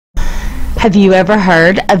Have you ever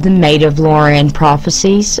heard of the Maiden of Lorraine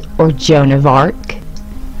Prophecies, or Joan of Arc?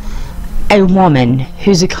 A woman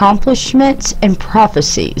whose accomplishments and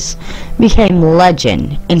prophecies became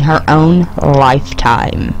legend in her own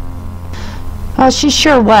lifetime. Well, she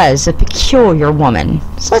sure was a peculiar woman,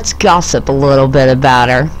 so let's gossip a little bit about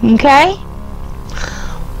her, okay?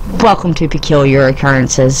 Welcome to Peculiar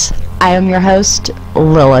Occurrences. I am your host,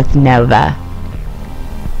 Lilith Nova.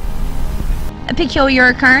 A Peculiar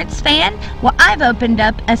Occurrence fan? Well, I've opened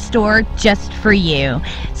up a store just for you.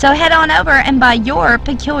 So head on over and buy your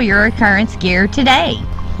Peculiar Occurrence gear today.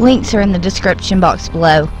 Links are in the description box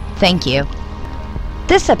below. Thank you.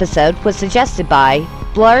 This episode was suggested by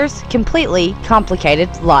Blur's Completely Complicated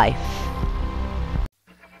Life.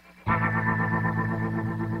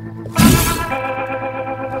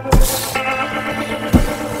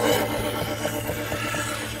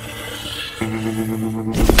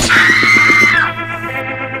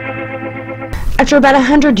 After about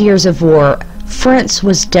 100 years of war, France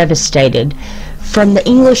was devastated from the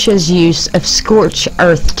English's use of scorched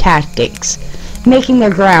earth tactics, making their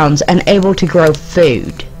grounds unable to grow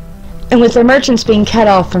food. And with their merchants being cut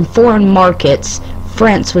off from foreign markets,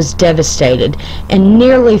 France was devastated and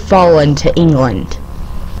nearly fallen to England.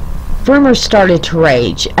 Rumors started to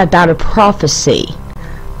rage about a prophecy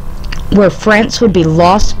where France would be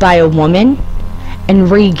lost by a woman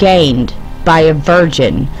and regained by a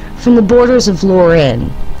virgin from the borders of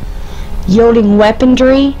Lorraine, yielding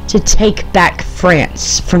weaponry to take back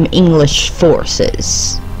France from English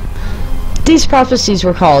forces. These prophecies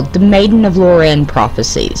were called the Maiden of Lorraine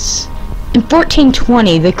Prophecies. In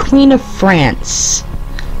 1420, the Queen of France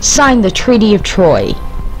signed the Treaty of Troyes,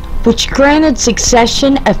 which granted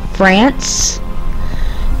succession of France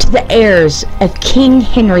to the heirs of King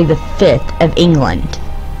Henry V of England,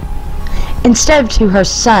 instead of to her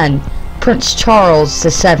son, Prince Charles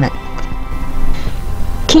VII.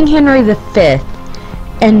 King Henry V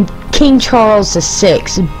and King Charles VI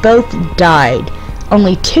both died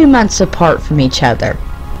only 2 months apart from each other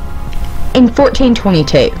in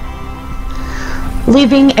 1422,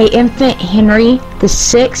 leaving an infant Henry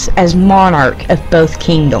VI as monarch of both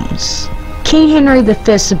kingdoms. King Henry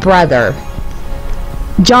V's brother,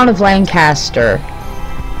 John of Lancaster,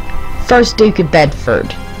 1st Duke of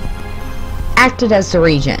Bedford, acted as the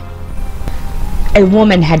regent. A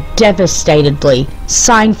woman had devastatedly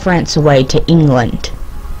signed France away to England.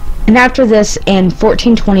 And after this, in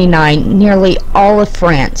 1429, nearly all of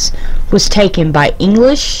France was taken by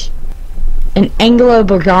English and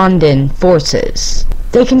Anglo-Burgundian forces.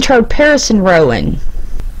 They controlled Paris and Rouen,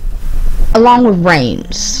 along with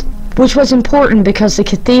Reims, which was important because the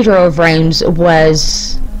Cathedral of Reims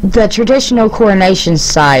was the traditional coronation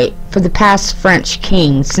site for the past French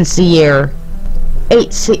king since the year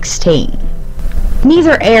 816.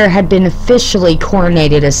 Neither heir had been officially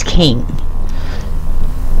coronated as king,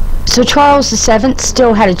 so Charles VII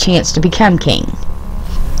still had a chance to become king.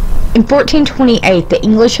 In 1428, the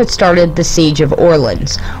English had started the Siege of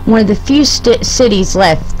Orleans, one of the few cities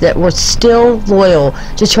left that were still loyal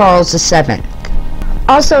to Charles VII.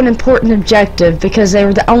 Also an important objective because they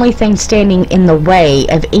were the only thing standing in the way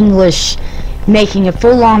of English making a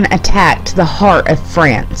full-on attack to the heart of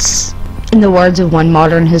France. In the words of one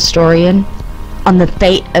modern historian, on the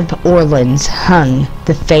fate of Orleans hung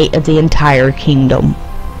the fate of the entire kingdom.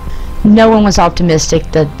 No one was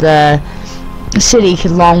optimistic that the city could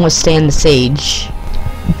long withstand the siege.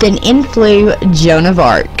 Then in flew Joan of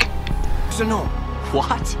Arc. So no.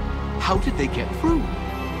 What? How did they get through?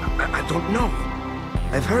 I don't know.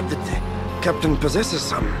 I've heard that the captain possesses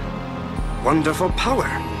some wonderful power.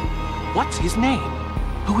 What's his name?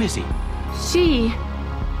 Who is he?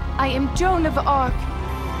 I am Joan of Arc,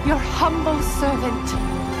 your humble servant.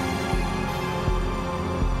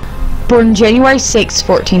 Born January 6,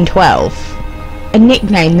 1412, and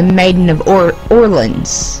nicknamed the Maiden of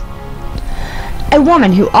Orleans. A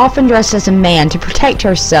woman who often dressed as a man to protect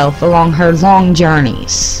herself along her long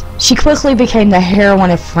journeys. She quickly became the heroine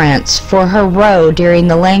of France for her role during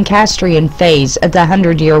the Lancastrian phase of the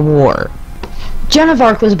 100-Year War. Joan of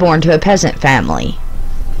Arc was born to a peasant family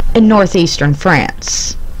in northeastern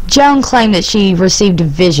France. Joan claimed that she received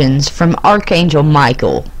visions from Archangel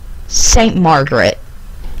Michael, Saint Margaret,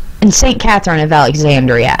 and Saint Catherine of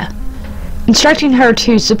Alexandria, instructing her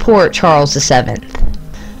to support Charles VII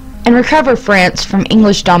and recover France from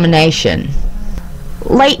English domination.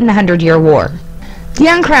 Late in the 100-Year War, the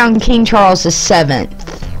uncrowned King Charles VII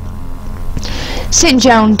sent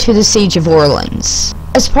Joan to the Siege of Orleans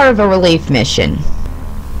as part of a relief mission.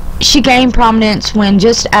 She gained prominence when,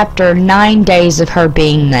 just after 9 days of her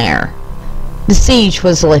being there, the siege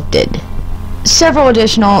was lifted. Several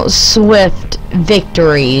additional swift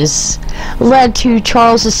victories led to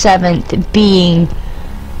Charles VII being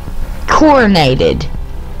coronated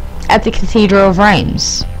at the Cathedral of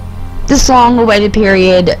Reims. This long-awaited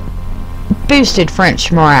period boosted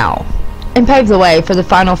French morale and paved the way for the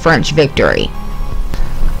final French victory.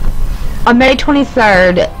 On May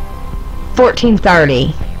 23rd,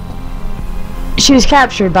 1430, she was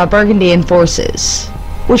captured by Burgundian forces,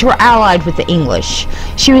 which were allied with the English.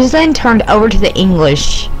 She was then turned over to the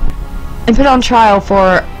English and put on trial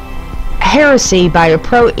for heresy by a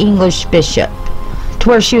pro-English bishop, to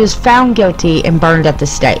where she was found guilty and burned at the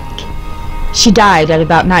stake. She died at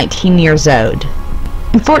about 19 years old.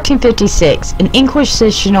 In 1456, an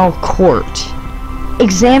inquisitional court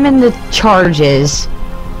examined the charges,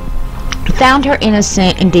 found her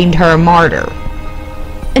innocent, and deemed her a martyr.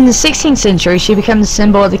 In the 16th century, she became the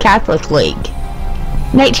symbol of the Catholic League.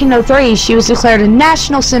 In 1803, she was declared a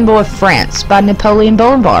national symbol of France by Napoleon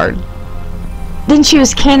Bonaparte. Then she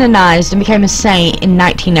was canonized and became a saint in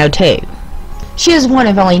 1902. She is one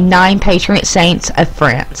of only 9 patron saints of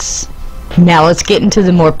France. Now let's get into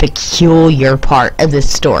the more peculiar part of this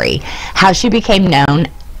story, how she became known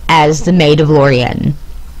as the Maiden of Lorraine.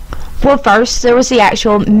 Well, first, there was the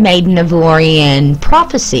actual Maiden of Lorraine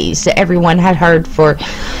Prophecies that everyone had heard for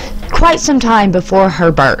quite some time before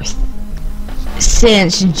her birth.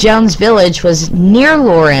 Since Joan's village was near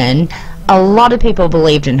Lorraine, a lot of people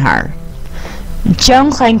believed in her. Joan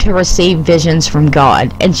claimed to receive visions from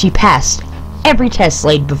God, and she passed every test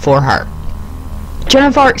laid before her. Joan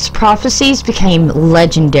of Arc's prophecies became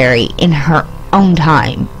legendary in her own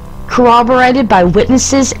time, corroborated by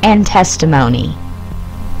witnesses and testimony.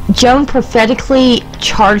 Joan prophetically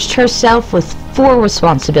charged herself with 4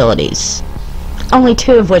 responsibilities, only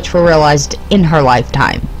 2 of which were realized in her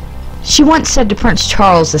lifetime. She once said to Prince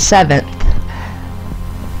Charles VII,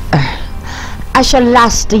 "I shall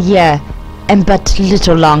last a year, and but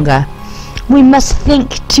little longer. We must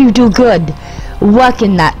think to do good, work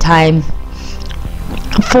in that time.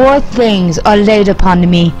 4 things are laid upon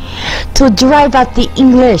me: to drive out the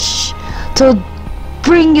English, to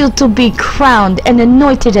bring you to be crowned and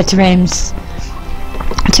anointed at Reims,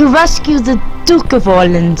 to rescue the Duke of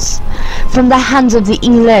Orleans from the hands of the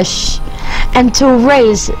English, and to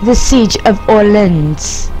raise the siege of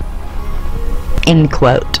Orleans." End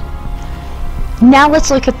quote. Now let's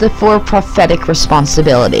look at the 4 prophetic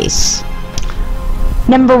responsibilities.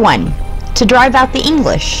 Number 1, to drive out the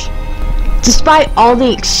English. Despite all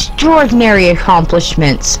the extraordinary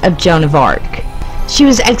accomplishments of Joan of Arc, she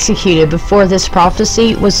was executed before this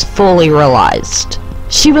prophecy was fully realized.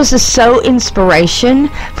 She was the sole inspiration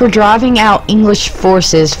for driving out English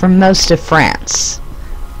forces from most of France.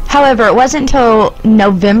 However, it wasn't until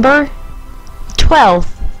November 12th,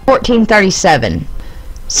 1437,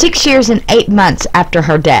 6 years and 8 months after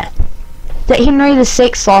her death, that Henry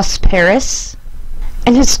VI lost Paris,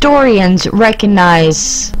 and historians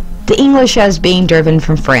recognize the English as being driven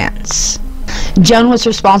from France. Joan was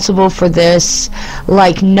responsible for this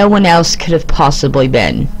like no one else could have possibly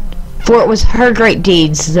been, for it was her great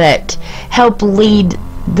deeds that helped lead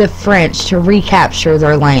the French to recapture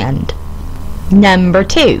their land. Number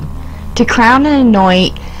 2, to crown and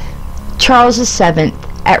anoint Charles VII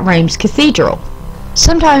at Reims Cathedral.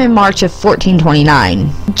 Sometime in March of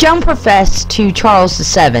 1429, Joan professed to Charles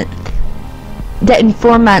VII that in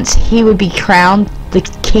 4 months he would be crowned the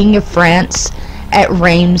King of France at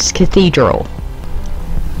Reims Cathedral.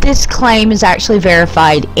 This claim is actually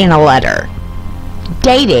verified in a letter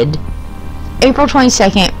dated April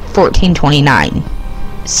 22nd, 1429.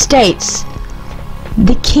 States,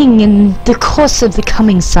 "The king in the course of the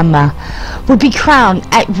coming summer would be crowned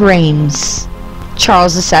at Reims."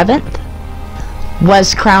 Charles VII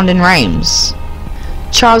was crowned in Reims.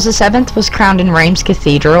 Charles VII was crowned in Reims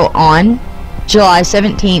Cathedral on July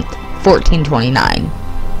 17th, 1429,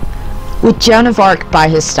 with Joan of Arc by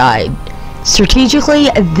his side. Strategically,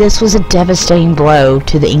 this was a devastating blow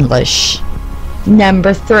to the English.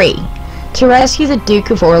 Number 3, to rescue the Duke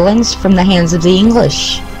of Orleans from the hands of the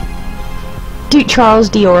English. Duke Charles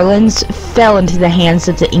d'Orleans fell into the hands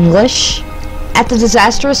of the English at the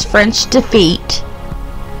disastrous French defeat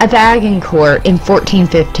of Agincourt in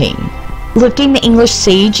 1415. Lifting the English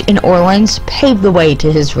siege in Orleans paved the way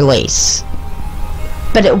to his release.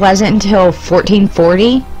 But it wasn't until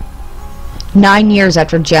 1440, 9 years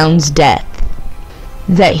after Joan's death,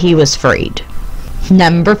 that he was freed.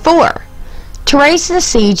 Number 4, to raise the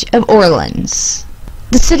siege of Orleans.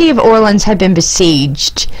 The city of Orleans had been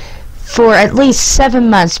besieged for at least 7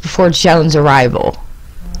 months before Joan's arrival.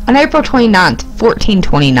 On April 29th,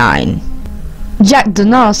 1429, Jacques de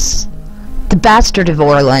Nos, the bastard of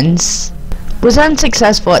Orleans, was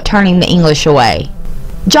unsuccessful at turning the English away.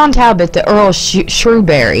 John Talbot, the Earl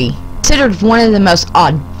Shrewsbury, considered one of the most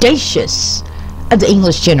audacious of the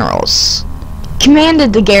English generals,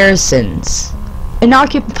 commanded the garrisons, and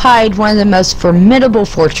occupied one of the most formidable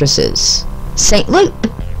fortresses, St. Luke.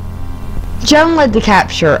 Joan led the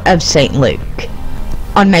capture of St. Luke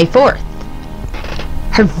on May 4th,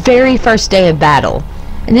 her very first day of battle,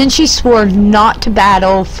 and then she swore not to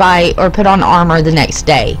battle, fight, or put on armor the next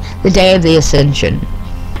day, the day of the Ascension.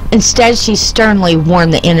 Instead, she sternly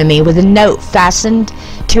warned the enemy with a note fastened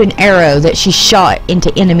to an arrow that she shot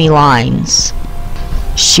into enemy lines.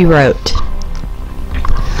 She wrote,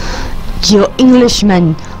 "You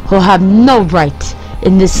Englishmen who have no right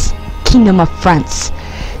in this kingdom of France,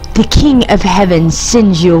 the King of Heaven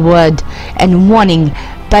sends you word and warning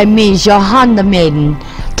by me, Joan the Maiden,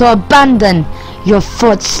 to abandon your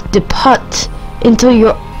forts, depart into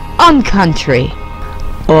your own country,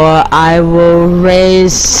 or I will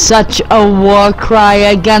raise such a war cry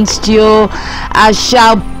against you as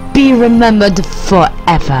shall be remembered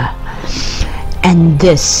forever. And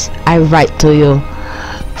this I write to you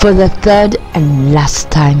for the third and last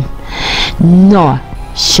time, nor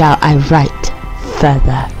shall I write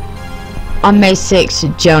further." On May 6th,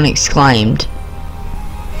 Joan exclaimed,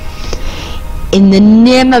 "In the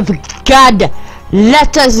name of God,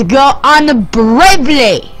 let us go on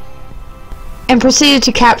bravely!" and proceeded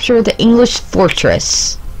to capture the English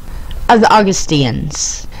fortress of the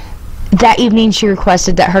Augustinians. That evening she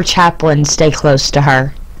requested that her chaplain stay close to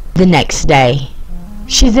her. The next day,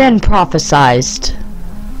 she then prophesied,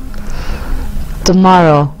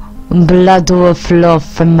 "Tomorrow, blood will flow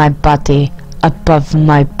from my body above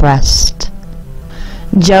my breast."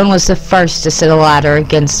 Joan was the first to set a ladder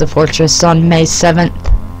against the fortress on May 7th,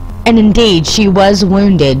 and indeed she was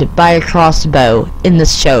wounded by a crossbow in the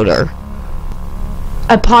shoulder.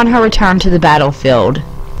 Upon her return to the battlefield,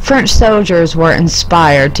 French soldiers were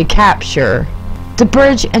inspired to capture the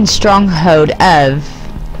bridge and stronghold of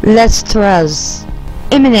Les Trois,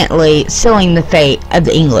 imminently sealing the fate of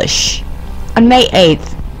the English. On May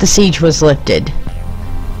 8th, the siege was lifted.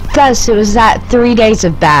 Thus, it was that 3 days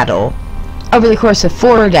of battle, over the course of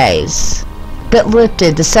 4 days, that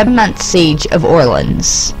lifted the 7-month siege of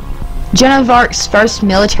Orleans. Joan of Arc's first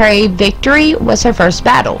military victory was her first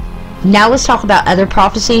battle. Now let's talk about other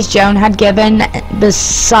prophecies Joan had given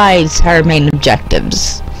besides her main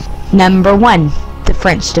objectives. Number 1, the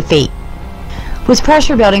French defeat. With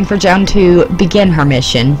pressure building for Joan to begin her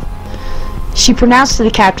mission, she pronounced to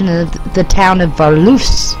the captain of the town of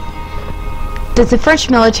Valois that the French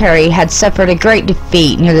military had suffered a great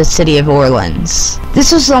defeat near the city of Orleans.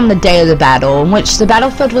 This was on the day of the battle, in which the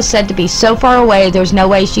battlefield was said to be so far away there was no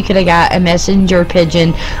way she could have got a messenger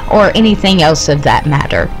pigeon or anything else of that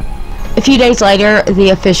matter. A few days later, the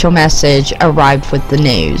official message arrived with the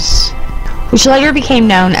news, which later became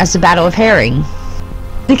known as the Battle of Herring.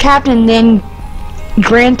 The captain then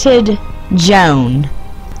granted Joan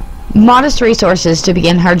modest resources to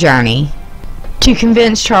begin her journey, to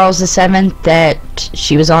convince Charles VII that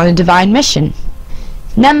she was on a divine mission.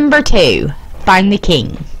 Number 2, find the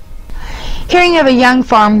king. Hearing of a young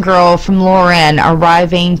farm girl from Lorraine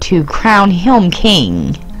arriving to crown him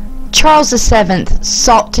king, Charles VII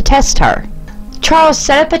sought to test her. Charles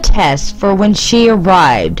set up a test for when she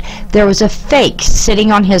arrived. There was a fake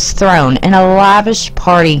sitting on his throne and a lavish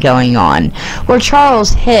party going on, where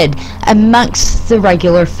Charles hid amongst the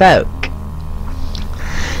regular folk.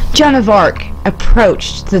 Joan of Arc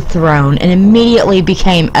approached the throne and immediately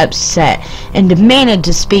became upset and demanded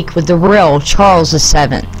to speak with the real Charles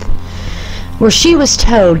VII, where she was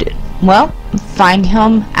told, well, find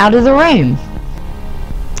him out of the room.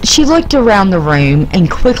 She looked around the room and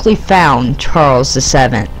quickly found Charles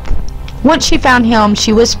VII. Once she found him,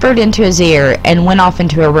 she whispered into his ear and went off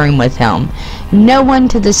into a room with him. No one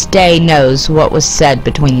to this day knows what was said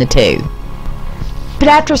between the two. But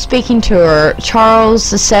after speaking to her, Charles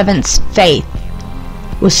VII's faith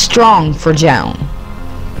was strong for Joan.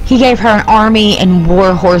 He gave her an army and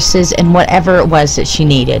war horses and whatever it was that she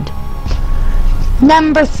needed.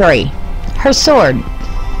 Number 3, her sword.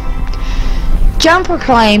 Joan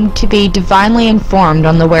proclaimed to be divinely informed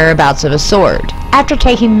on the whereabouts of a sword, after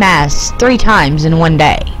taking Mass 3 times in one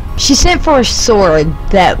day. She sent for a sword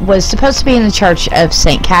that was supposed to be in the church of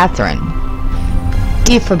St. Catherine.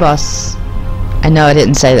 Difribus. I know I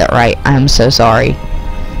didn't say that right. I am so sorry.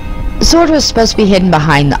 The sword was supposed to be hidden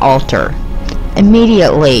behind the altar.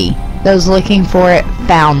 Immediately, those looking for it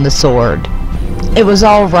found the sword. It was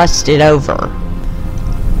all rusted over.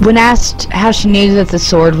 When asked how she knew that the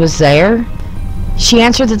sword was there, she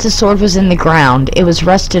answered that the sword was in the ground. It was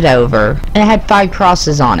rusted over, and it had 5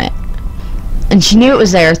 crosses on it. and she knew it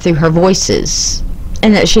was there through her voices,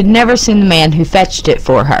 and that she had never seen the man who fetched it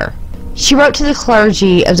for her. She wrote to the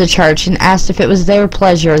clergy of the church and asked if it was their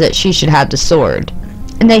pleasure that she should have the sword,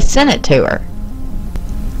 and they sent it to her.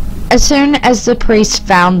 As soon as the priest was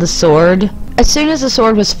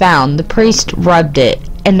found, the priest rubbed it,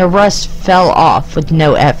 and the rust fell off with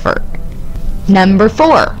no effort. Number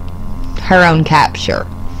 4. Her own capture.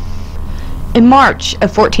 In March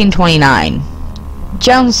of 1429,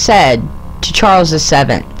 Joan said to Charles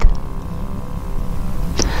VII,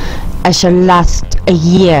 "I shall last a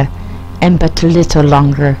year and but a little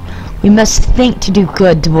longer. We must think to do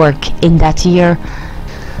good work in that year."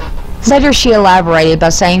 Later she elaborated by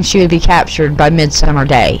saying she would be captured by Midsummer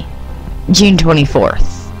Day, June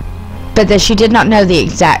 24th, but that she did not know the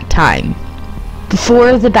exact time.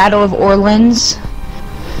 Before the Battle of Orleans,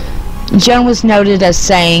 Joan was noted as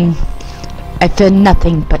saying, "I feel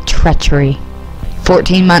nothing but treachery."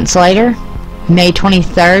 14 months later, May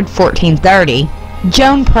 23rd, 1430,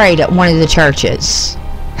 Joan prayed at one of the churches.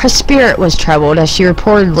 Her spirit was troubled as she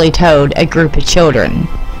reportedly told a group of children,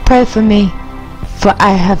 "Pray for me, for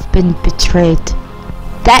I have been betrayed."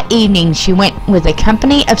 That evening she went with a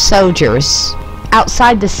company of soldiers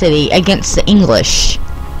outside the city against the English.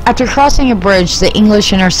 After crossing a bridge, the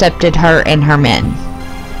English intercepted her and her men,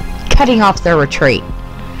 cutting off their retreat.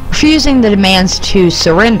 Refusing the demands to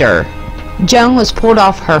surrender, Joan was pulled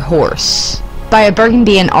off her horse by a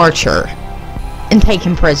Burgundian archer and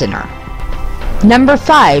taken prisoner. Number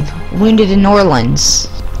 5, wounded in Orleans,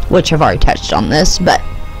 which I've already touched on this, but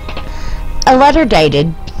a letter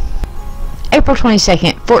dated April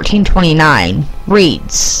 22nd, 1429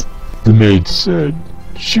 reads, "The maid said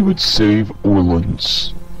she would save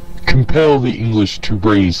Orleans, compel the English to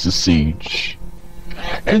raise the siege,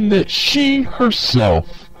 and that she herself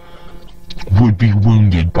would be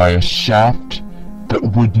wounded by a shaft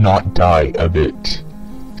but would not die of it,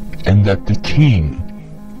 and that the king,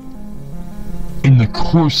 in the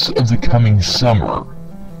course of the coming summer,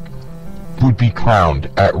 would be crowned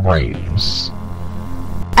at Reims."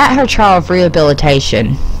 At her trial of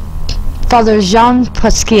rehabilitation, Father Jean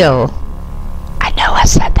Pasquier, I know I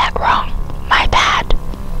said that wrong, my bad,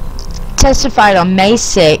 testified on May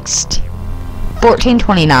 6th,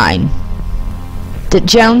 1429, that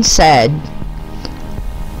Joan said,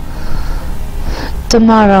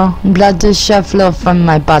 "Tomorrow blood shall flow from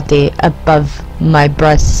my body above my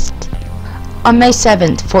breast." On May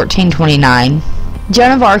 7th, 1429,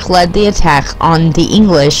 Joan of Arc led the attack on the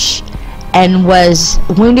English and was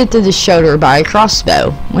wounded through the shoulder by a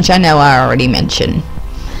crossbow, which I know I already mentioned.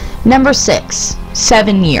 Number 6,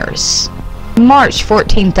 7 years. March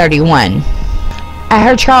 1431, at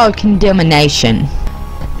her trial of condemnation,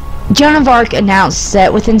 Joan of Arc announced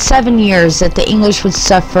that within 7 years that the English would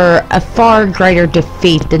suffer a far greater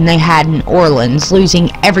defeat than they had in Orleans, losing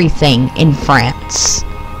everything in France.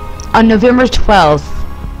 On November 12th,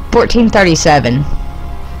 1437,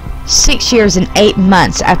 6 years and 8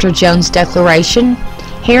 months after Joan's declaration,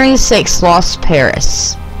 Henry VI lost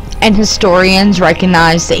Paris, and historians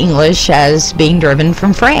recognize the English as being driven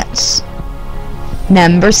from France.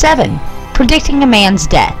 Number 7, predicting a man's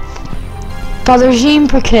death. Father Jean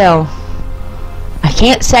Pasquier, I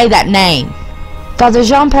can't say that name. Father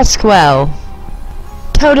Jean Pasquier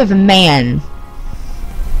told of a man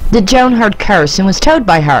that Joan heard curse and was told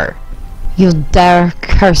by her, "You dare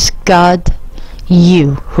curse God,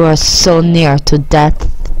 you who are so near to death."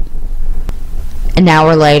 An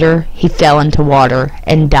hour later, he fell into water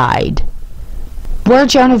and died. Were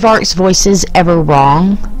Joan of Arc's voices ever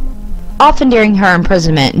wrong? Often during her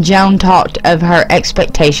imprisonment, Joan talked of her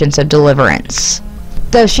expectations of deliverance,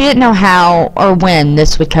 though she didn't know how or when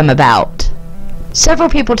this would come about. Several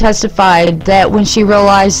people testified that when she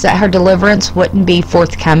realized that her deliverance wouldn't be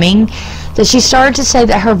forthcoming, that she started to say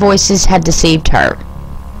that her voices had deceived her.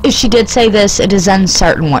 If she did say this, it is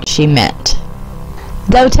uncertain what she meant,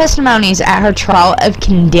 though testimonies at her trial of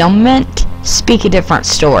condemnment speak a different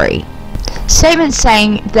story. Statements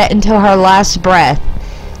saying that until her last breath,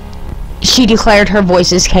 she declared her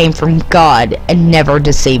voices came from God and never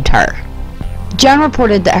deceived her. Joan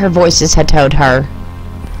reported that her voices had told her,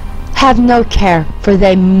 "Have no care for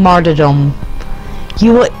thy martyrdom.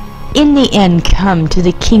 You will in the end come to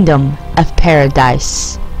the kingdom of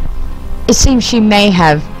paradise." It seems she may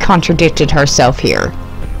have contradicted herself here.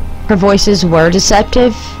 Her voices were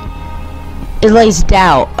deceptive. It lays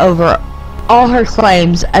doubt over all her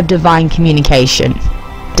claims of divine communication.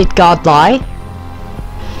 Did God lie?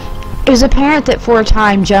 It was apparent that for a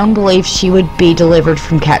time Joan believed she would be delivered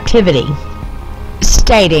from captivity,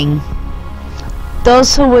 stating,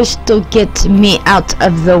 "Those who wish to get me out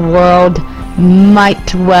of the world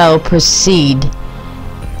might well precede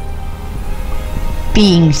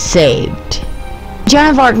being saved.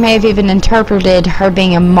 Joan of Arc may have even interpreted her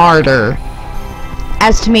being a martyr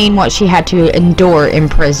as to mean what she had to endure in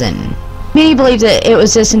prison. Many believe that it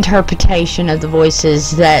was this interpretation of the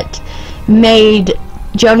voices that made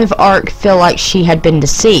Joan of Arc feel like she had been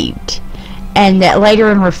deceived, and that later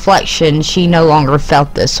in reflection she no longer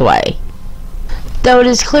felt this way. Though it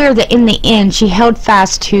is clear that in the end she held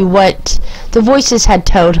fast to what the voices had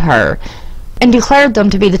told her and declared them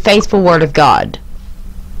to be the faithful word of God.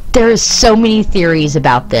 There is so many theories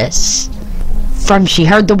about this, from she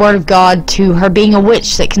heard the word of God to her being a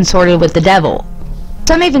witch that consorted with the devil.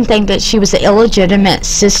 Some even think that she was the illegitimate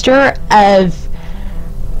sister of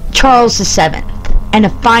Charles VII and a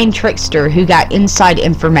fine trickster who got inside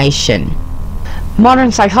information.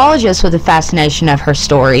 Modern psychologists with a fascination of her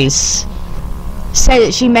stories say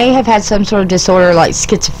that she may have had some sort of disorder like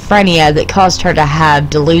schizophrenia that caused her to have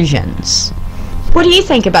delusions. What do you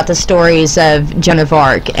think about the stories of Joan of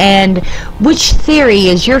Arc, and which theory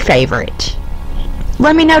is your favorite?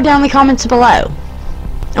 Let me know down in the comments below.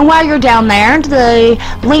 And while you're down there, the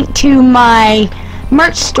link to my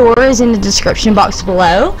merch store is in the description box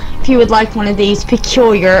below. If you would like one of these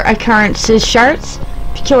Peculiar Occurrences shirts,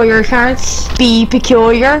 Peculiar Occurrence, be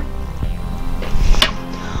peculiar.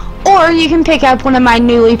 Or you can pick up one of my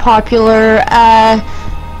newly popular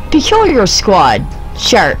Peculiar Squad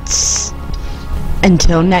shirts.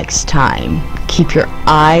 Until next time, keep your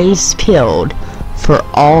eyes peeled for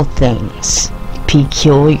all things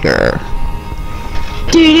peculiar.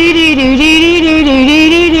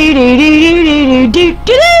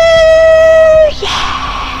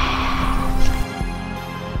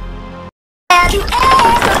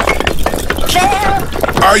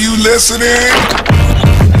 Are you listening?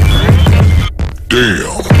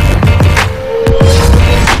 Damn.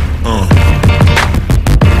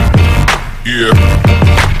 Yeah.